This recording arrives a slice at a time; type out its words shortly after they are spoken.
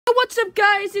What's up,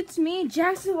 guys? It's me,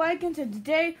 Jackson Likens, and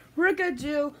today we're gonna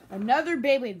do another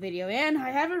Beyblade video. And I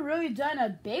haven't really done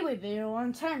a Beyblade video in a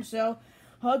long time, so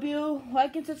hope you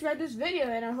like and subscribe to this video,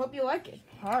 and I hope you like it.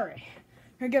 Alright,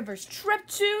 we're gonna go versus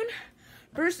Treptune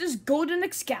versus Golden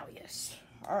Excalius.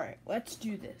 Alright, let's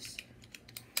do this.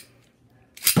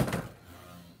 Okay,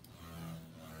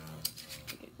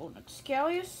 Golden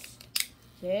Excalius,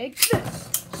 take this.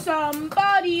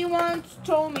 Somebody once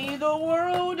told me the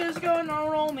world is gonna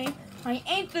roll me. I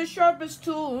ain't the sharpest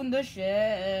tool in the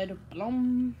shed.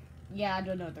 Blum. Yeah, I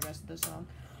don't know the rest of the song.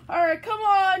 Alright, come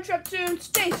on, Treptune,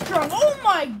 stay strong. Oh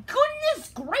my goodness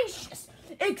gracious!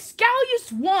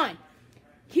 Excalius won!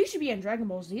 He should be in Dragon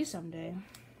Ball Z someday.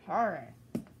 Alright.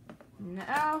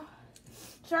 Now,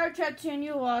 sorry, Treptune,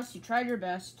 you lost. You tried your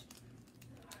best.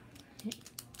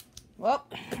 Well,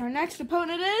 our next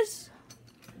opponent is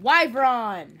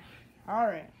Wyvern.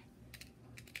 Alright.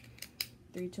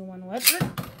 3, 2, 1, let's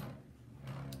rip.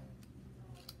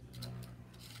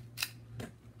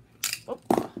 Oh.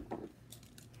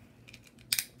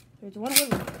 3, 2, 1, let's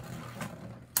rip.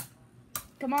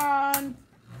 Come on,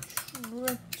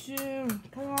 Treptune.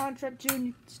 Come on,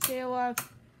 Treptune. Stay alive.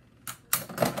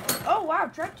 Oh, wow,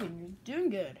 Treptune, you're doing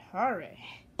good. Alright.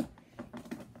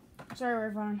 Sorry,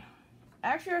 Wyvern.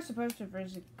 Actually, I was supposed to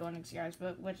versus Golden Excalius,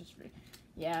 but let's just read.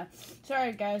 Yeah.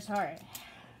 Sorry, guys. Alright.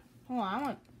 Hold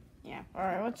on. Yeah.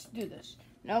 Alright, let's do this.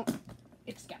 Nope.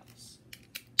 Excalius.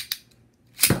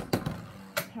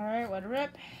 Alright, let it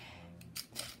rip.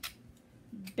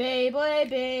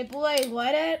 Beyblade,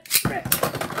 let it rip.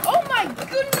 Oh my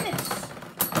goodness!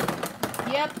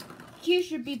 Yep. He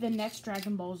should be the next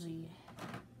Dragon Ball Z.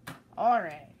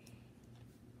 Alright.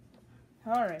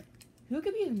 Alright. Who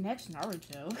could be the next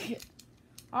Naruto?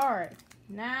 Alright.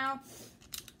 Now,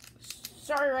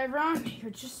 sorry, Wyvern.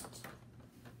 You're just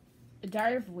a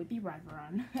Diary of a Wimpy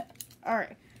Wyvern.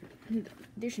 Alright.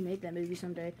 They should make that movie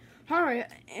someday. Alright,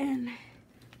 and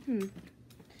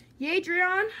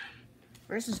Yadrian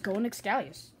versus Golden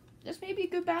Excalius. This may be a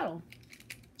good battle.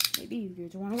 Maybe you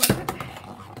just want to let it.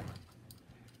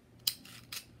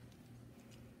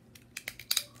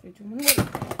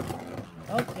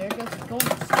 Oh, there goes Golden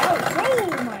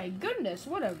Excalius. Oh my goodness,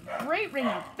 what a great ring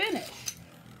of finish.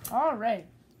 Alright.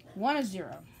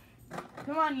 1-0.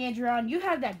 Come on, Yadrian. You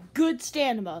have that good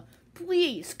stamina.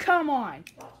 Please, come on.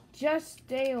 Just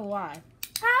stay alive.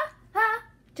 Ha, ha.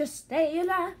 Just stay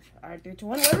alive. Alright, 3, 2,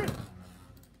 1, let it.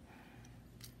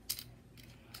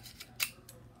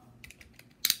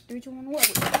 3, 2, 1, let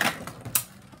it.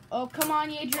 Oh, come on,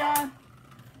 Yadrian.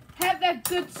 Have that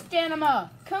good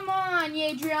stamina. Come on,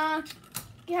 Yadrian.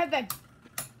 Have that.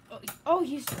 Oh,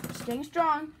 he's staying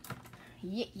strong.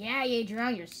 Yeah,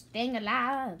 Yadrian, you're staying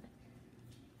alive.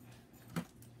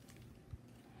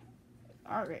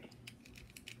 Alright.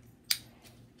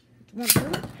 1, 2.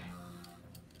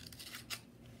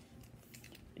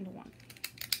 Into 1.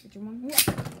 3, 2, 1.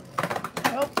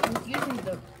 Oh, I'm using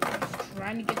the.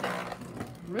 Trying to get the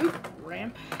root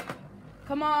ramp.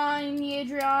 Come on,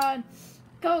 Yadrian.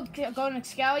 Go, Golden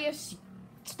Excalius.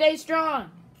 Stay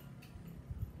strong.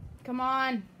 Come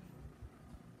on.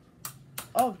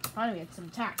 Oh, finally we had some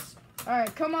attacks.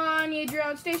 Alright, come on,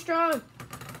 Yadrian. Stay strong.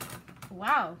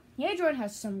 Wow, Yadrian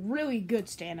has some really good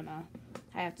stamina,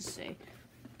 I have to say.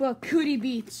 But could he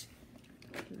beat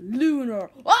Lunar?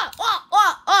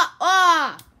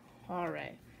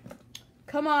 Alright.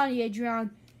 Come on,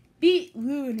 Yadrian. Beat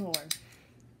Lunar.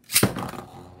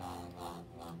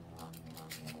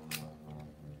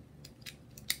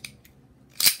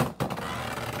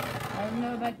 I don't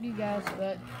know about you guys,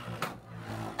 but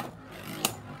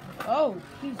oh,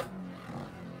 he's.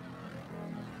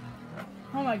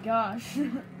 Oh my gosh.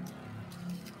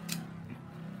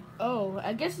 Oh,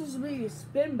 I guess this is really a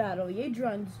spin battle.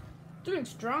 Yadrian's doing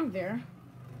strong there.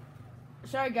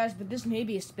 Sorry guys, but this may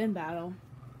be a spin battle.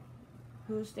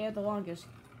 Who will stay at the longest?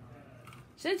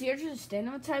 Since Yadrian's a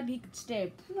stamina type, he could stay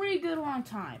a pretty good long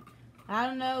time. I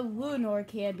don't know, Lunar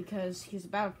can because he's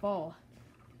about to fall.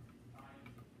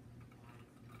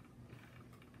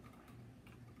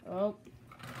 Oh,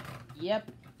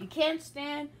 yep. You can't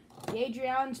stand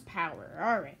Yadrian's power.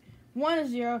 Alright.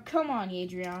 1-0. Come on,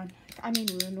 Yadrian. I mean,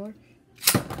 Lunar.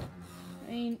 I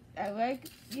mean, I like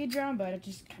Yadrian, but I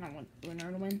just kind of want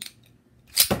Lunar to win.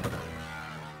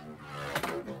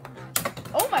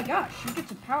 Oh my gosh, he gets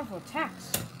some powerful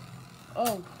attacks.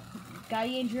 Oh, got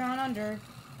Yadrian under.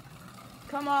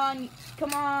 Come on.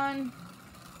 Come on.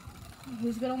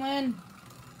 Who's gonna win?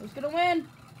 Who's gonna win?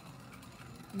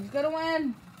 Who's gonna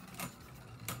win?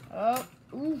 Oh,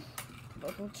 ooh.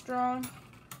 Both look strong.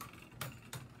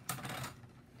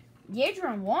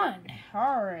 Yadrian won.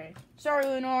 Alright. Sorry,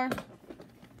 Lunar.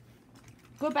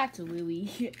 go back to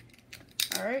Louie.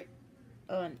 Alright.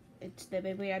 It's the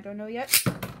Beyblade I don't know yet.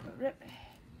 Rip.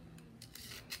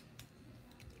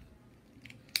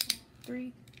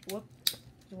 3. Whoop.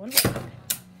 1 win.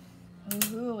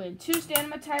 Who will win? 2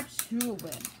 stamina types. Who will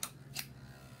win?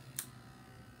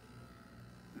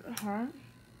 Huh?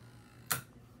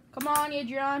 Come on,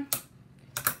 Adrian.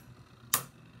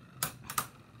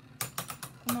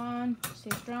 Come on.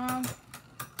 Stay strong.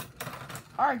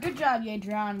 Alright, good job,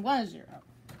 Adrian. 1-0.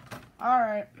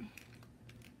 Alright.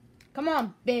 Come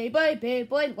on, Beyblade,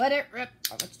 let it rip.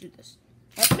 Oh, let's do this.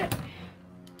 Let's do it.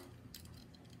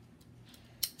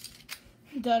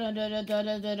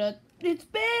 Da-da-da-da-da-da-da. It's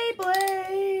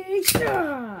Beyblade!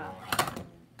 Yeah.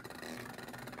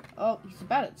 Oh, he's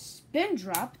about to spin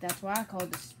drop. That's why I call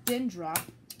it the spin drop.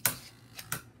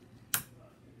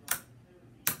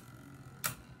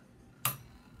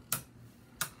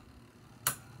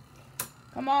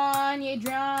 Come on,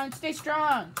 Adrian. Stay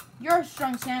strong. You're a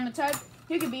strong stamina type.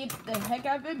 You can beat the heck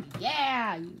out of him.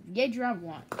 Yeah, Adrian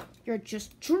won. You're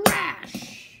just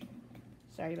trash.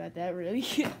 Sorry about that, really.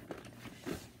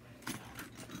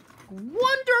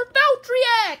 Wonder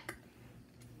Valtriac!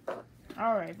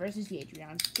 Alright, versus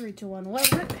Adrian. 3, 2, 1, win.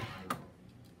 3,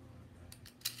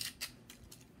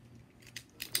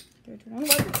 2, 1, win.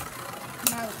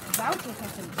 Now, Valtriac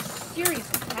has some serious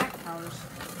attack powers,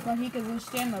 but he can lose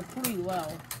stamina pretty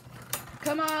well.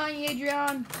 Come on,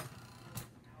 Adrian.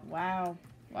 Wow.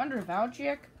 Wonder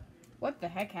Valtriac? What the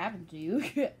heck happened to you?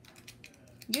 You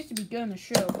used to be good in the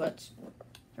show, but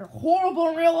you're horrible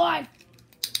in real life.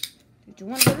 Did you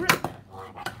want to get rid?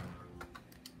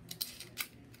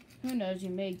 Who knows? You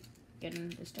may get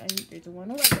him this time. There's a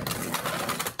 1 away.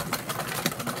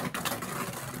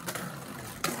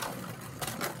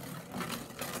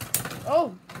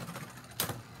 Oh.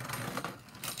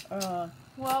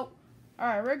 Well.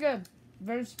 Alright, we're good.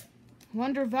 Versus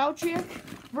Wonder Valtriac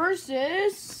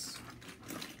versus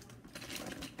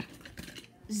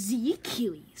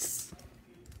Achilles.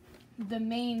 The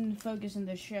main focus in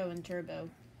the show in Turbo.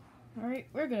 Alright,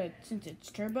 we're gonna, since it's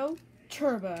Turbo.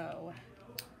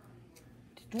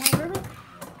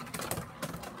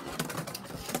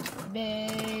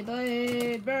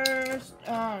 Beyblade burst.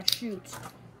 Oh, shoot.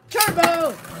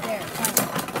 Turbo! There.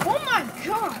 Oh my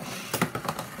gosh!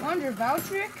 Wonder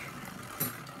Valtriac?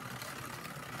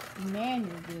 Man,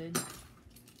 you're good.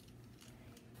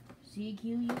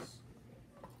 Achilles?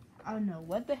 I don't know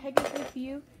what the heck is with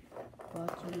you,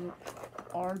 but you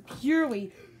are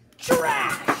purely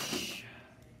trash!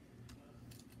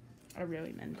 I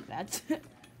really meant that.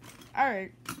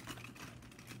 Alright.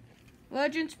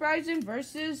 Legends Rising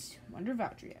versus Wonder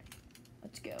Valtriac.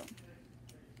 Let's go.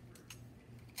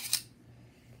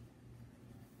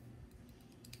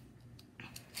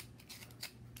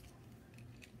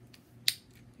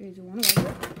 Here's a 1 away.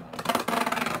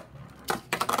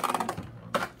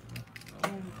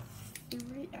 And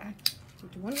 3.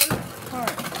 Here's a 1 away. Card.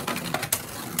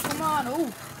 Come on.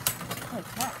 Oh. What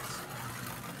attacks?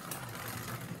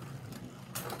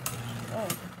 Oh.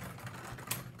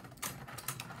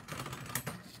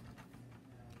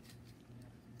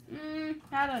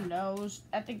 I don't know.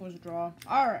 I think it was a draw.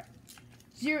 Alright.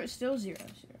 0, still 0.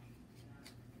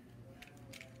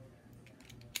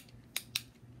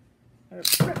 Oh.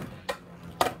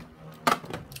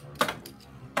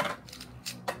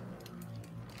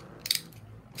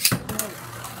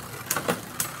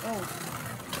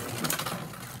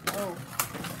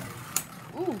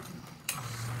 Ooh.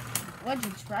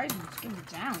 Legends Rising. Let's get it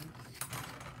down.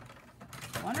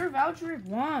 Wonder Valtriac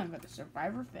won by the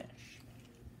Survivor finish.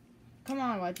 Come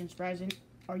on, Legends Rising.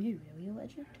 Are you really a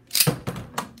legend?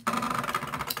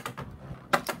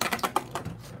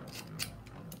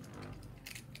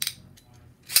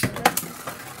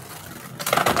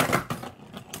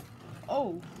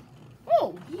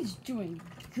 Oh, he's doing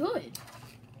good.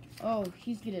 Oh,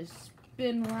 he's gonna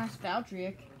spin last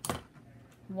Valtriac.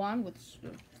 1 with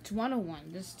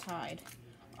 101. This is tied.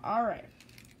 Alright.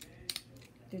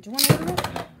 Did you want to open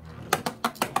it?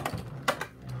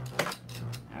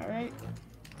 Alright.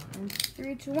 And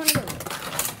 3, 2, 1, go.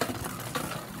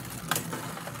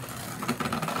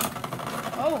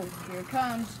 Oh, here it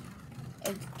comes.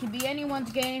 It could be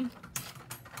anyone's game.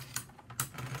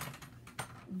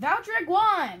 Valtriac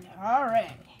won!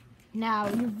 Alright. Now,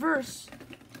 reverse.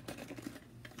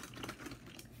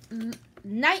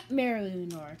 Nightmare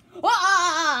Lunar.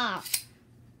 Ah!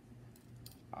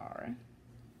 Alright.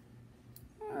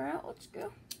 Alright, let's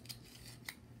go.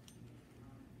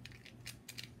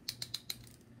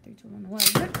 3, 2, 1, 1.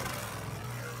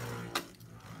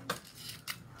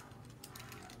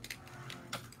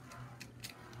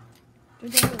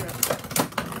 Good.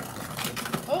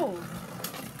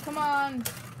 on,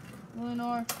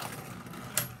 Lunar.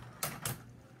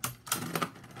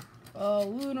 Oh,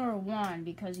 Lunar won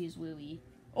because he's Louie.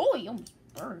 Oh, he almost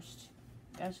burst.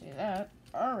 Gotta say that.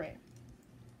 Alright.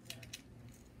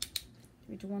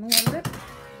 3, 2, 1, let rip.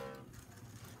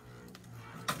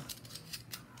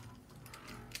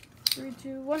 3,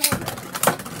 2, 1, let rip.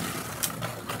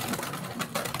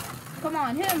 Come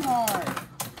on, hit him hard.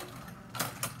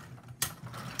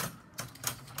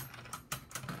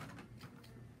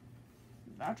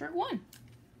 Patrick won.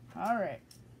 Alright.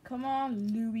 Come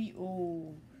on, Louie.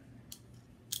 Oh.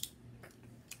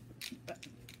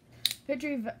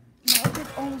 Patrick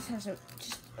almost has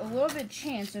just a little bit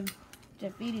chance of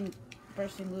defeating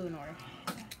Bursting Lunar.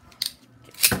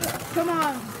 Come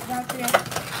on, Patrick.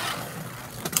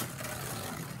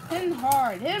 Hit him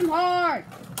hard. Hit him hard.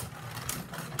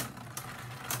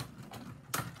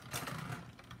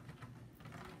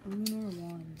 Lunar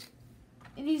won.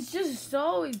 And he's just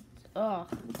so... Ugh.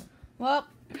 Well,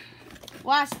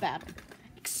 last battle.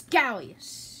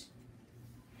 Excalius.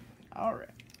 Alright.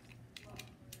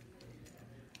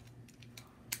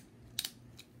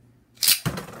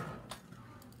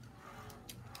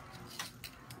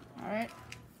 Alright.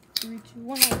 3, 2,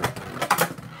 1, over.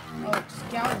 Oh,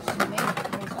 Excalius is made of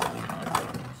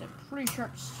it's a pretty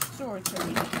sharp sword, so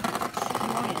he can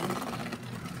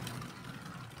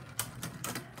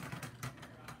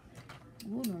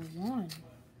Lunar won.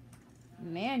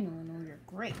 Man, Lunar, you're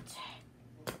great.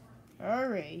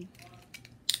 Alright.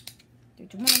 3,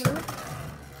 2, 1, over.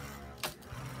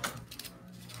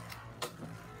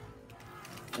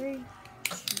 3,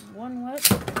 2, 1,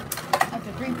 what?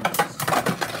 After 3 points.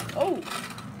 Oh!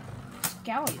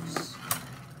 Excalius.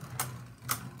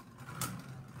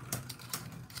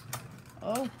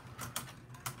 Oh.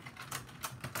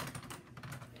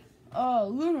 Oh,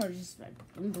 Lunar just like...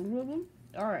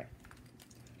 Alright.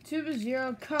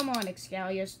 2-0. Come on,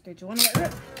 Excalius. 3, 2, 1,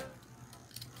 rip.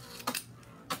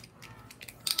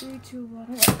 3, 2, 1,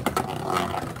 rip.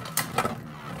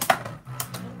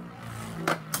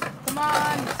 Come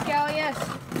on, Excalius.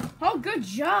 Oh, good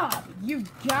job. You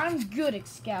got good,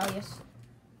 Excalius.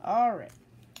 Alright.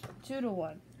 2 to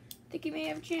 1. I think he may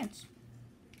have a chance.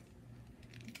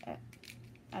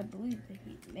 I believe that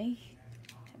he may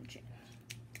have a chance.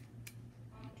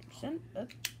 100%.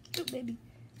 Let's go, baby.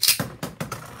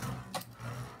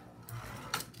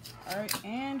 Alright,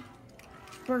 and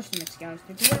burst him, Excalius.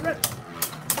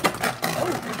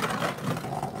 Oh!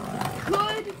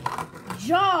 Good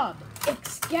job,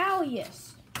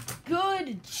 Excalius.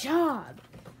 Good job.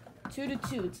 2 to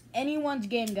 2. It's anyone's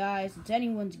game, guys. It's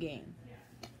anyone's game.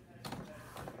 A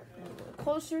little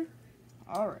closer.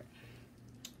 Alright.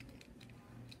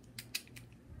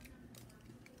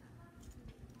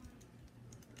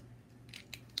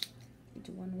 3,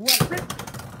 2, 1, rip.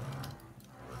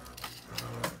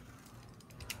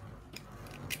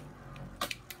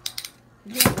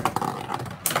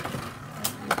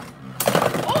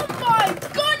 Oh my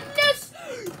goodness!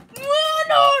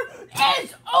 Lunar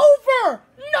is over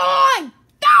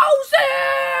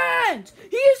 9,000!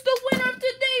 He is the winner of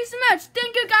today's match.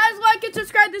 Thank you guys. Like and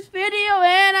subscribe this video,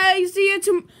 and I see you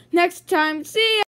next time. See ya.